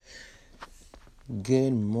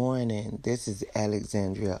Good morning. This is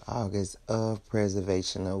Alexandria August of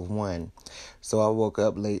Preservation of One. So I woke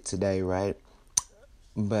up late today, right?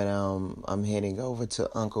 But I'm heading over to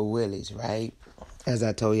Uncle Willie's, right? As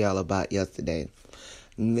I told y'all about yesterday.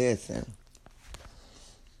 Listen,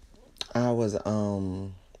 I was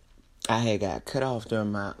I had got cut off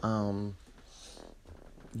during my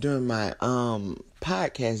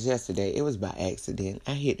podcast yesterday. It was by accident.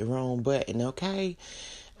 I hit the wrong button, okay?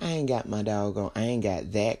 I ain't got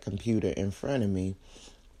that computer in front of me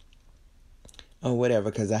or whatever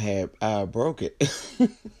because I broke it.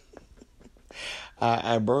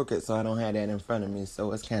 I broke it, so I don't have that in front of me.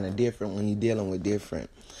 So it's kind of different when you're dealing with different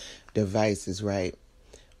devices, right?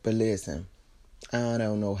 But listen, I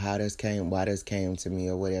don't know why this came to me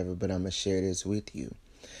or whatever, but I'm going to share this with you.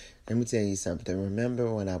 Let me tell you something.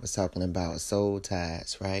 Remember when I was talking about soul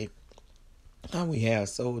ties, right? How we have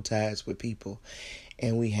soul ties with people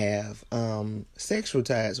and we have sexual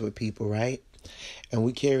ties with people, right? And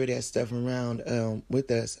we carry that stuff around with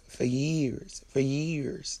us for years,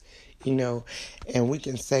 and we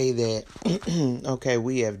can say that, okay,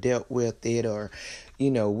 we have dealt with it, or,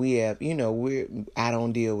 we have, I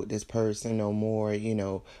don't deal with this person no more,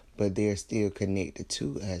 but they're still connected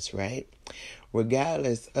to us, right?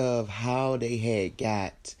 Regardless of how they had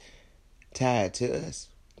got tied to us,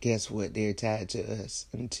 guess what? They're tied to us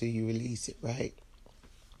until you release it, right?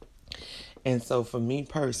 And so for me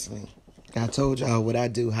personally, I told y'all what I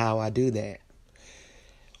do, how I do that.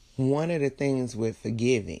 One of the things with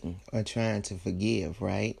forgiving or trying to forgive,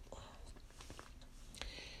 right?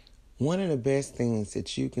 One of the best things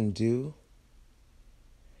that you can do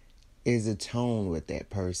is atone with that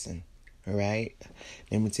person, right?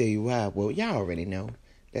 Let me tell you why. Well, y'all already know.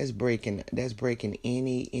 That's breaking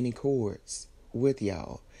any cords with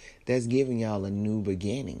y'all. That's giving y'all a new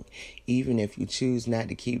beginning. Even if you choose not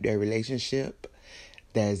to keep that relationship,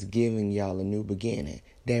 that's giving y'all a new beginning.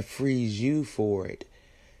 That frees you for it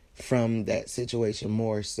from that situation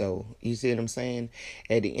more so. You see what I'm saying?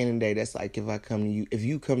 At the end of the day, that's like if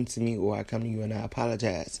you come to me or I come to you and I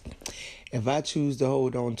apologize. If I choose to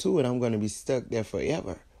hold on to it, I'm going to be stuck there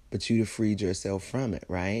forever. But you'd have freed yourself from it,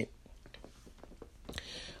 right?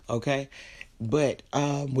 Okay? But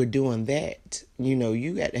we're doing that.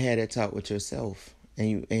 You got to have that talk with yourself.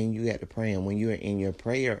 And you got to pray. And when you're in your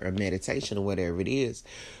prayer or meditation or whatever it is,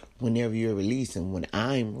 whenever you're releasing, when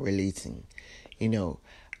I'm releasing,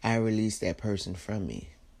 I release that person from me.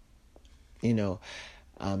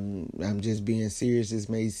 I'm just being serious. This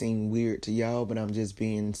may seem weird to y'all, but I'm just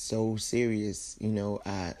being so serious.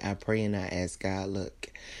 I pray and I ask God,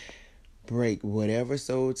 look, break whatever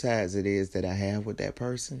soul ties it is that I have with that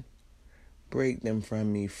person. Break them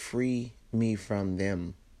from me. Free me from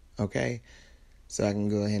them. Okay? So I can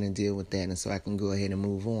go ahead and deal with that, and so I can go ahead and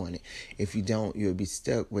move on. If you don't, you'll be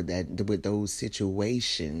stuck with those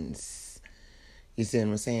situations. You see what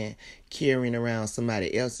I'm saying? Carrying around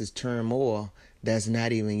somebody else's turmoil that's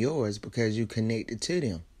not even yours because you connected to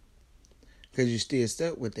them. Because you're still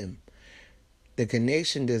stuck with them. The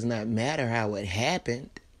connection does not matter how it happened.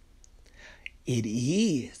 It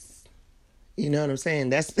is. You know what I'm saying?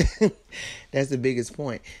 That's that's the biggest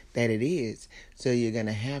point, that it is. So you're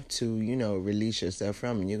gonna have to, release yourself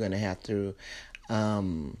from it. You're gonna have to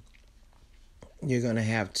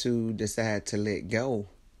decide to let go.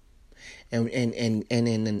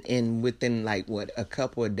 And within a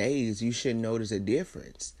couple of days, you should notice a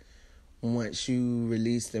difference once you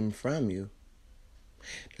release them from you.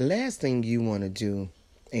 The last thing you want to do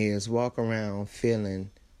is walk around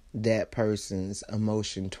feeling that person's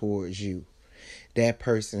emotion towards you. That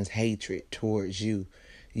person's hatred towards you.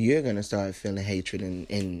 You're going to start feeling hatred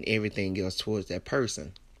and everything else towards that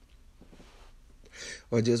person.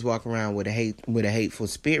 Or just walk around with a hateful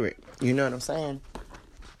spirit. You know what I'm saying?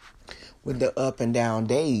 With the up and down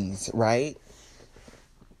days, right?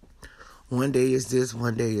 One day is this,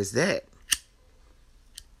 one day is that.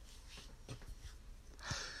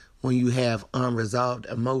 When you have unresolved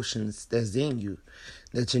emotions that's in you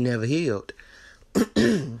that you never healed.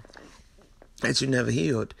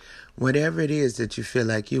 Whatever it is that you feel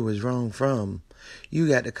like you was wrong from, you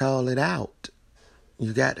got to call it out.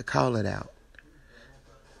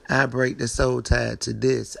 I break the soul tie to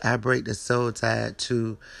this. I break the soul tie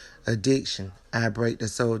to addiction. I break the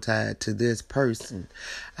soul tie to this person.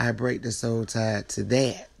 I break the soul tie to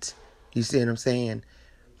that. You see what I'm saying?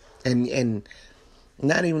 And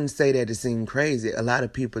not even to say that it seems crazy. A lot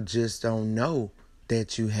of people just don't know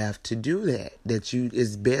that you have to do that.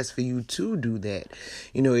 It's best for you to do that.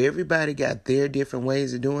 Everybody got their different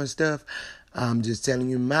ways of doing stuff. I'm just telling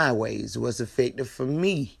you my ways, what's effective for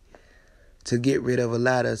me. to get rid of a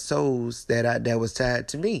lot of souls that was tied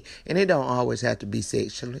to me. And it don't always have to be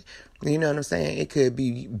sexually. You know what I'm saying? It could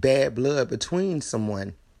be bad blood between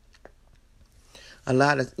someone. A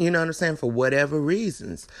lot of, you know what I'm saying, for whatever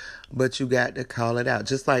reasons. But you got to call it out.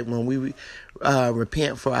 Just like when we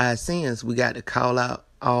repent for our sins, we got to call out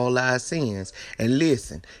all our sins. And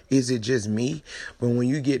listen, is it just me? But when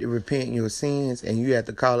you get to repent your sins and you have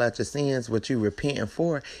to call out your sins, what you repenting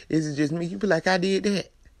for, is it just me? You be like, I did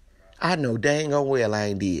that. I know dang on well I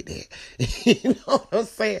ain't did that. You know what I'm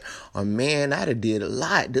saying? Or man, I done did a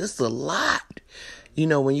lot. This is a lot. You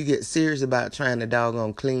know, when you get serious about trying to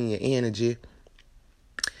doggone clean your energy,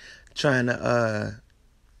 trying to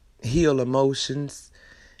heal emotions,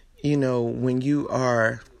 you know, when you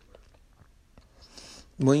are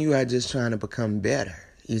just trying to become better.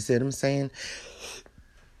 You see what I'm saying?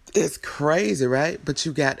 It's crazy, right? But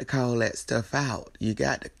you got to call that stuff out. You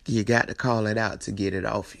got to call it out to get it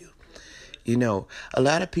off you. You know, a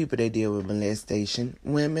lot of people, they deal with molestation,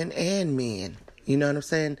 women and men. You know what I'm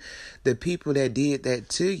saying? The people that did that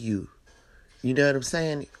to you, you know what I'm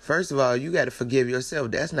saying? First of all, you got to forgive yourself.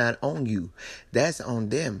 That's not on you. That's on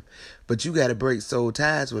them. But you got to break soul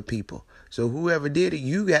ties with people. So whoever did it,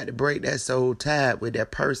 you got to break that soul tie with that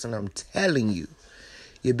person. I'm telling you.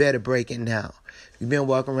 You better break it now. You've been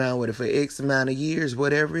walking around with it for X amount of years,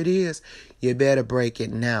 whatever it is, you better break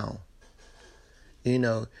it now. You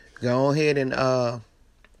know, go ahead, you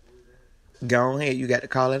got to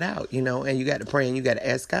call it out, you know, and you got to pray and you got to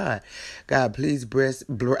ask God. God, please break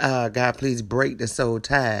the soul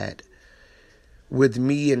tied with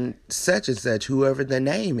me and such, whoever the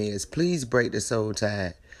name is. Please break the soul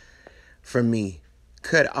tied from me.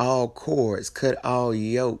 Cut all cords, cut all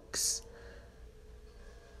yokes,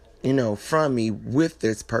 you know, from me with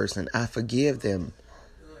this person. I forgive them,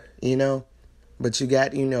 you know. But you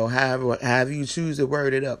got, you know, however you choose to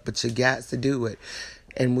word it up, but you got to do it.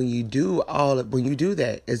 And when you do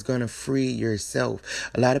that, it's going to free yourself.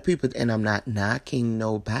 A lot of people, and I'm not knocking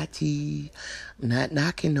nobody.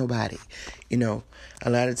 You know, a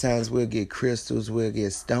lot of times we'll get crystals, we'll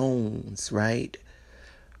get stones, right?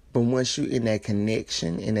 But once you in that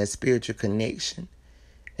connection, in that spiritual connection,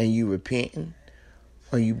 and you repenting,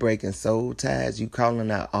 or you breaking soul ties, you calling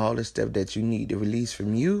out all the stuff that you need to release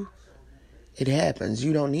from you, it happens.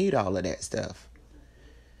 You don't need all of that stuff.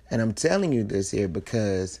 And I'm telling you this here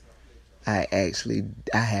because I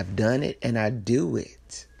have done it and I do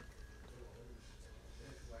it.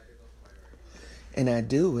 And I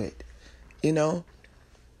do it, you know.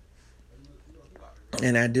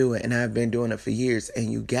 And I do it. And I've been doing it for years.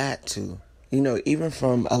 And you got to, you know, even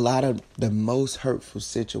from a lot of the most hurtful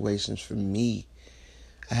situations for me,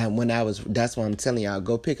 that's why I'm telling y'all,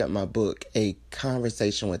 go pick up my book, A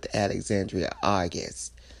Conversation with Alexandria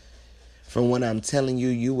August. From what I'm telling you,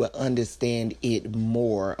 you will understand it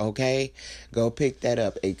more, okay? Go pick that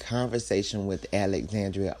up, A Conversation with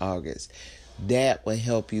Alexandria August. That will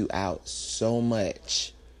help you out so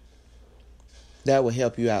much. That will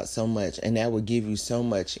help you out so much, and that will give you so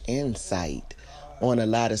much insight on a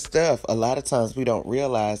lot of stuff. A lot of times we don't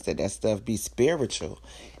realize that stuff be spiritual,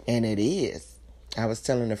 and it is. I was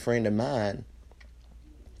telling a friend of mine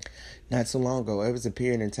not too long ago, it was a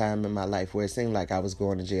period in time in my life where it seemed like I was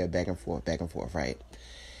going to jail back and forth, right?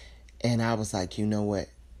 And I was like, you know what?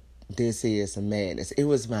 This is some madness. It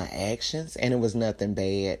was my actions, and it was nothing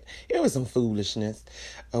bad. It was some foolishness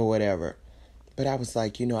or whatever. But I was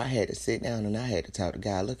like, you know, I had to sit down and I had to talk to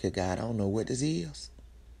God. Look at God, I don't know what this is,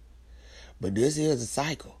 but this is a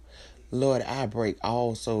cycle. Lord, I break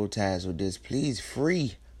all soul ties with this. Please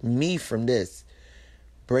free me from this.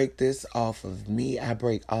 Break this off of me. I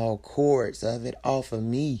break all cords of it off of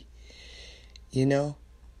me. You know?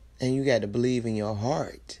 And you got to believe in your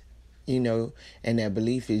heart. You know? And that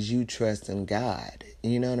belief is you trust in God.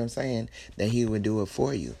 You know what I'm saying? That He would do it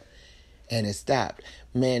for you. And it stopped.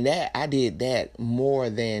 Man, I did that more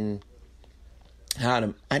than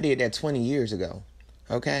I did that 20 years ago.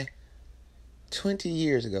 Okay? 20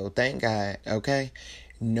 years ago. Thank God. Okay?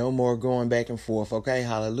 No more going back and forth. Okay?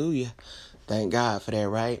 Hallelujah. Thank God for that,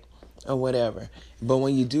 right? Or whatever. But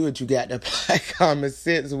when you do it, you got to apply common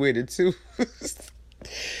sense with it too.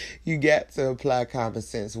 You got to apply common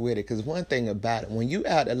sense with it. Because one thing about it, when you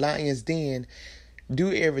out the lion's den,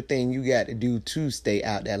 do everything you got to do to stay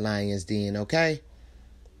out that lion's den, okay?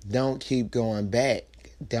 Don't keep going back.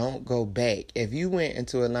 Don't go back. If you went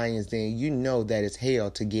into a lion's den, you know that it's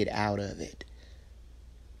hell to get out of it.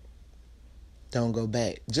 Don't go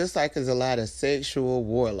back. Just like there's a lot of sexual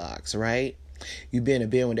warlocks, right? You've been in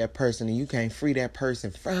bed with that person and you can't free that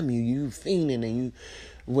person from you. You fiending and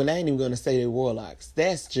I ain't even going to say they're warlocks.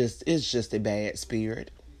 It's just a bad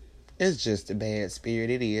spirit. It's just a bad spirit.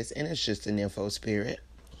 It is. And it's just an info spirit.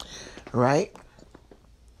 Right?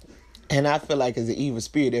 And I feel like it's an evil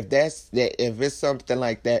spirit. If it's something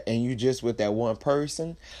like that and you just with that one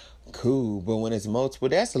person, cool. But when it's multiple,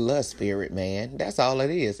 that's a lust spirit, man. That's all it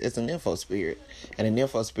is. It's an info spirit. And an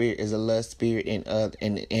info spirit is a lust spirit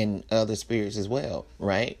in other spirits as well,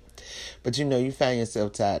 right? But you find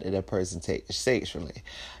yourself tied to that person sexually.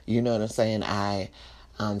 You know what I'm saying?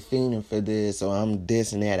 I'm feeling for this, or I'm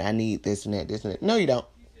this and that. I need this and that, this and that. No, you don't.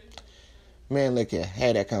 Man, look here.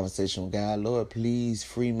 Had that conversation with God. Lord, please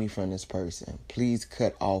free me from this person. Please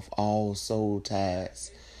cut off all soul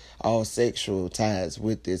ties, all sexual ties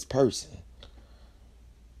with this person.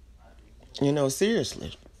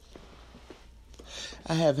 Seriously.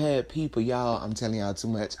 I have had people, y'all, I'm telling y'all too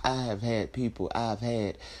much. Matter of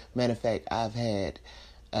fact, I've had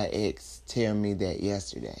an ex tell me that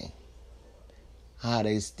yesterday. How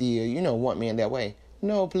they still, want me in that way.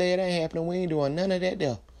 No, player, that ain't happening. We ain't doing none of that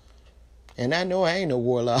there. And I know I ain't no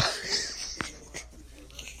warlock.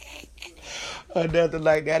 Or nothing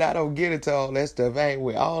like that. I don't get into all that stuff. I ain't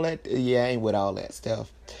with all that. Yeah, I ain't with all that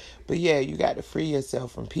stuff. But yeah, you got to free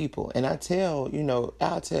yourself from people. And I'll tell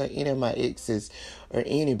any of my exes or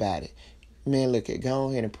anybody, man, look, go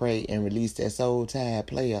ahead and pray and release that soul tie,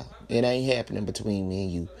 player. It ain't happening between me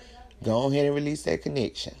and you. Go ahead and release that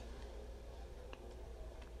connection.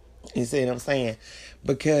 You see what I'm saying?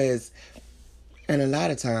 Because, and a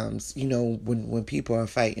lot of times, when people are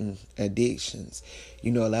fighting addictions, a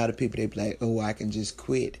lot of people, they be like, oh, I can just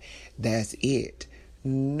quit. That's it.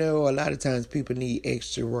 No, a lot of times people need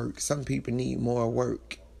extra work. Some people need more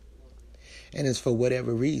work. And it's for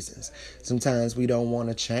whatever reasons. Sometimes we don't want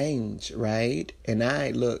to change, right? And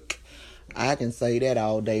I can say that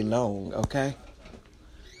all day long, okay?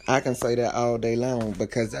 I can say that all day long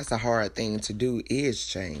because that's a hard thing to do is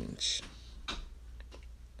change.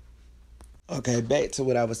 Okay, back to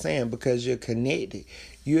what I was saying, because you're connected.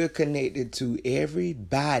 You're connected to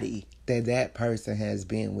everybody that person has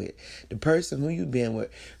been with. The person who you've been with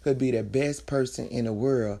could be the best person in the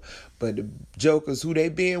world, but the jokers who they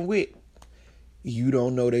been with, you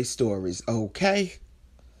don't know their stories, okay?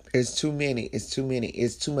 It's too many. It's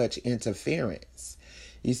too much interference.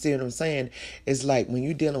 You see what I'm saying? It's like when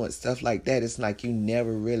you're dealing with stuff like that, it's like you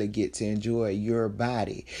never really get to enjoy your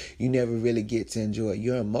body. You never really get to enjoy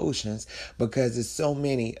your emotions because there's so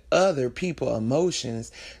many other people's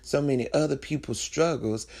emotions, so many other people's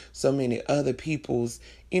struggles, so many other people's,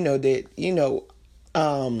 what's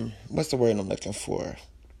the word I'm looking for?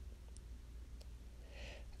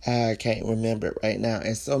 I can't remember it right now.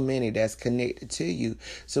 And so many that's connected to you.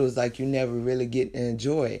 So it's like you never really get to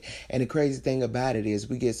enjoy it. And the crazy thing about it is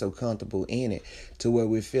we get so comfortable in it to where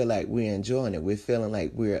we feel like we're enjoying it. We're feeling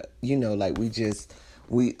like we're, like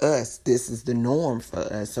us. This is the norm for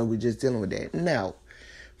us. So we're just dealing with that. Now,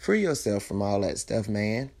 free yourself from all that stuff,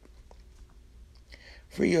 man.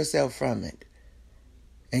 Free yourself from it.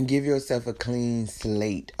 And give yourself a clean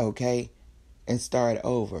slate, okay? And start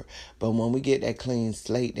over. But when we get that clean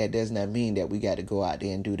slate, that does not mean that we got to go out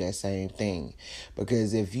there and do that same thing.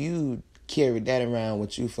 Because if you carry that around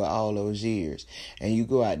with you for all those years and you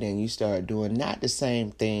go out there and you start doing not the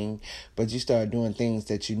same thing, but you start doing things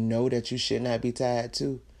that you know that you should not be tied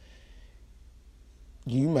to,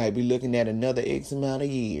 you might be looking at another X amount of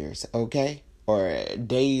years, okay? Or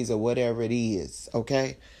days or whatever it is,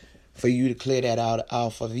 okay? For you to clear that out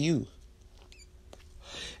off of you.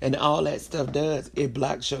 And all that stuff does, it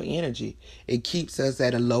blocks your energy. It keeps us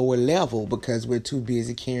at a lower level because we're too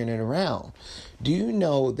busy carrying it around. Do you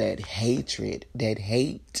know that hate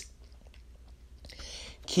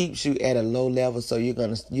keeps you at a low level, so you're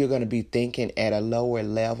gonna be thinking at a lower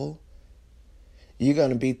level? You're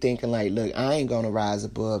gonna be thinking like, look, I ain't gonna rise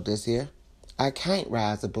above this here. I can't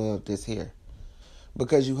rise above this here.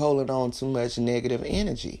 Because you holding on too much negative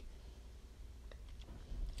energy.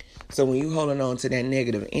 So when you holding on to that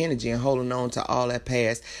negative energy and holding on to all that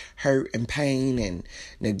past hurt and pain and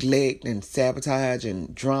neglect and sabotage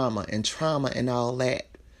and drama and trauma and all that,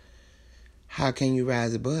 how can you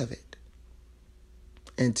rise above it?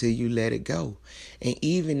 Until you let it go. And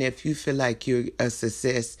even if you feel like you're a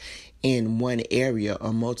success in one area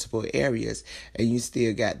or multiple areas and you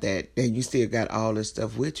still got that, and you still got all this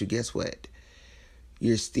stuff with you, guess what?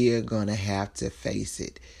 You're still going to have to face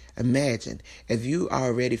it. Imagine if you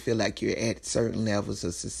already feel like you're at certain levels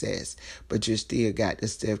of success, but you still got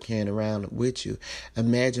this stuff carrying around with you.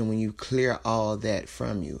 Imagine when you clear all that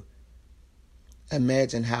from you.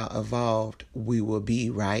 Imagine how evolved we will be,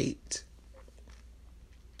 right?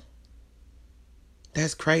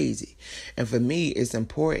 That's crazy. And for me, it's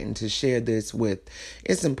important to share this with,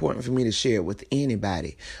 it's important for me to share it with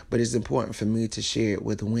anybody, but it's important for me to share it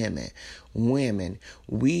with women. Women,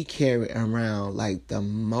 we carry around like the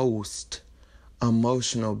most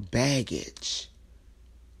emotional baggage.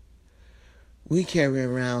 We carry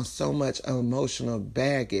around so much emotional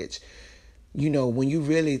baggage. You know, when you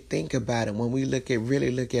really think about it, when we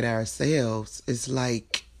really look at ourselves, it's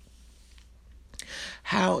like,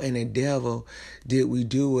 how in the devil did we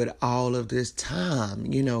do it all of this time?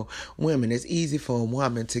 You know, women, it's easy for a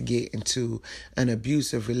woman to get into an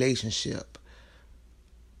abusive relationship.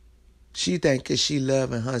 She thinking she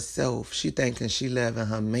loving herself. She thinking she loving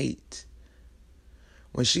her mate.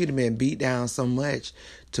 When she'd have been beat down so much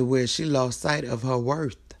to where she lost sight of her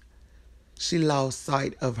worth. She lost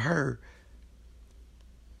sight of her.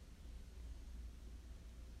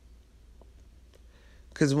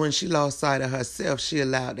 Because when she lost sight of herself, she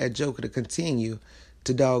allowed that joker to continue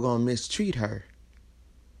to doggone mistreat her.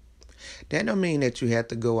 That don't mean that you have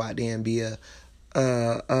to go out there and be a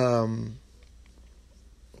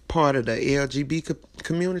part of the LGBT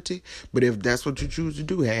community. But if that's what you choose to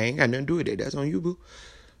do, hey, I ain't got nothing to do with it. That's on you, boo.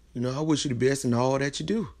 You know, I wish you the best in all that you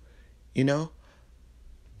do. You know?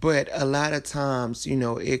 But a lot of times, you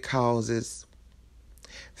know, it causes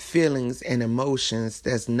feelings and emotions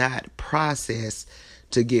that's not processed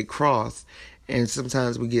to get crossed. And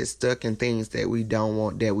sometimes we get stuck in things that we don't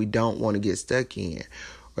want to get stuck in,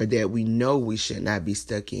 or that we know we should not be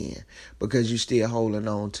stuck in, because you're still holding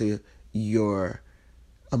on to your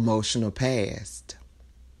emotional past.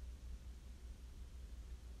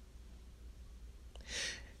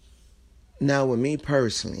 Now, with me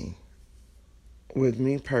personally,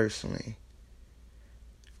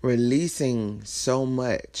 releasing so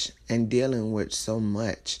much and dealing with so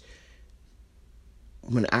much,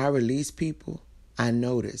 when I release people, I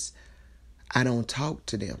notice I don't talk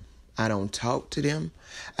to them. I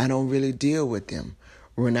don't really deal with them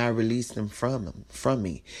when I release them from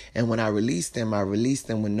me. And when I release them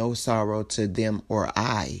with no sorrow to them or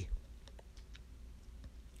I.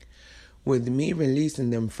 With me releasing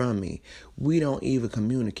them from me, we don't even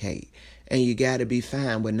communicate. And you got to be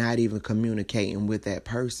fine with not even communicating with that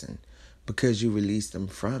person, because you release them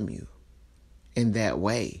from you in that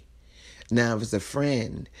way. Now, if it's a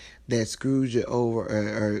friend that screws you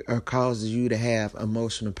over or causes you to have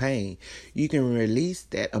emotional pain, you can release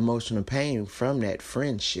that emotional pain from that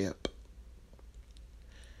friendship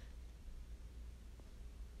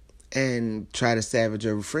and try to salvage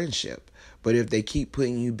your friendship. But if they keep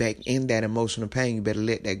putting you back in that emotional pain, you better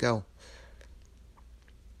let that go.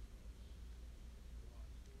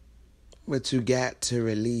 But you got to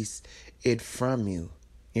release it from you.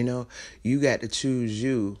 You know, you got to choose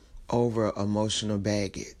you over emotional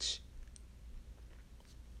baggage.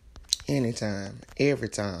 Anytime, every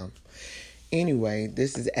time. Anyway,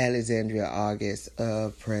 this is Alexandria August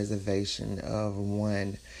of Preservation of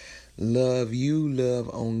One. Love you, love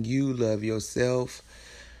on you, love yourself.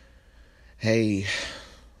 Hey,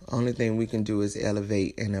 only thing we can do is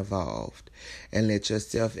elevate and evolve, and let your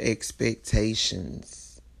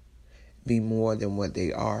self-expectations be more than what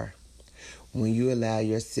they are. When you allow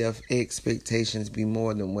your self-expectations be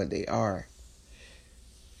more than what they are,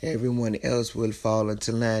 everyone else will fall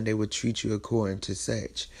into line. They will treat you according to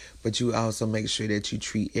such. But you also make sure that you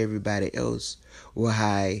treat everybody else with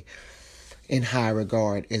high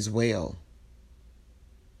regard as well.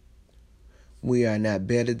 We are not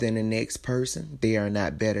better than the next person. They are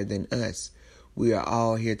not better than us. We are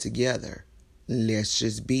all here together. Let's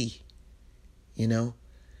just be. You know?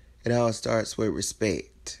 It all starts with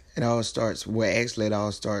respect. It all starts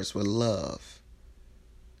with love.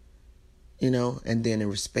 You know? And then in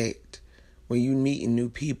respect. When you meeting new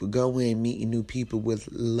people, go in meeting new people with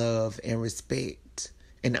love and respect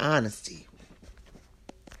and honesty.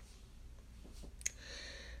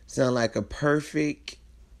 Sound like a perfect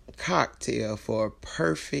cocktail for a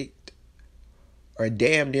perfect or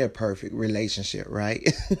damn near perfect relationship, right?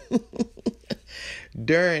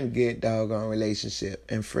 During good doggone relationship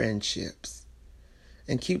and friendships.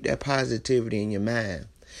 And keep that positivity in your mind.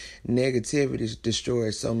 Negativity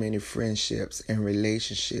destroys so many friendships and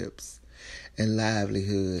relationships and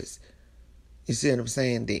livelihoods. You see what I'm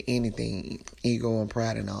saying? That anything, ego and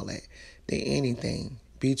pride and all that, that anything,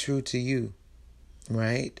 be true to you,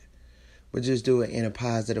 right? But just do it in a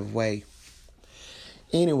positive way.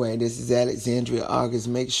 Anyway, this is Alexandria August.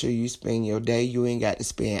 Make sure you spend your day. You ain't got to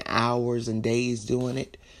spend hours and days doing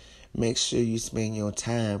it. Make sure you spend your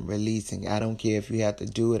time releasing. I don't care if you have to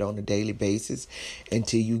do it on a daily basis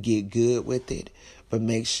until you get good with it. But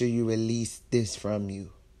make sure you release this from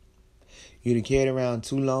you. You done carried around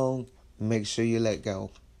too long. make sure you let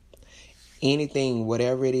go. Anything,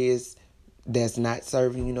 whatever it is that's not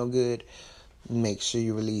serving you no good, make sure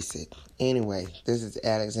you release it. Anyway, this is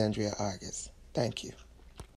Alexandria August. Thank you.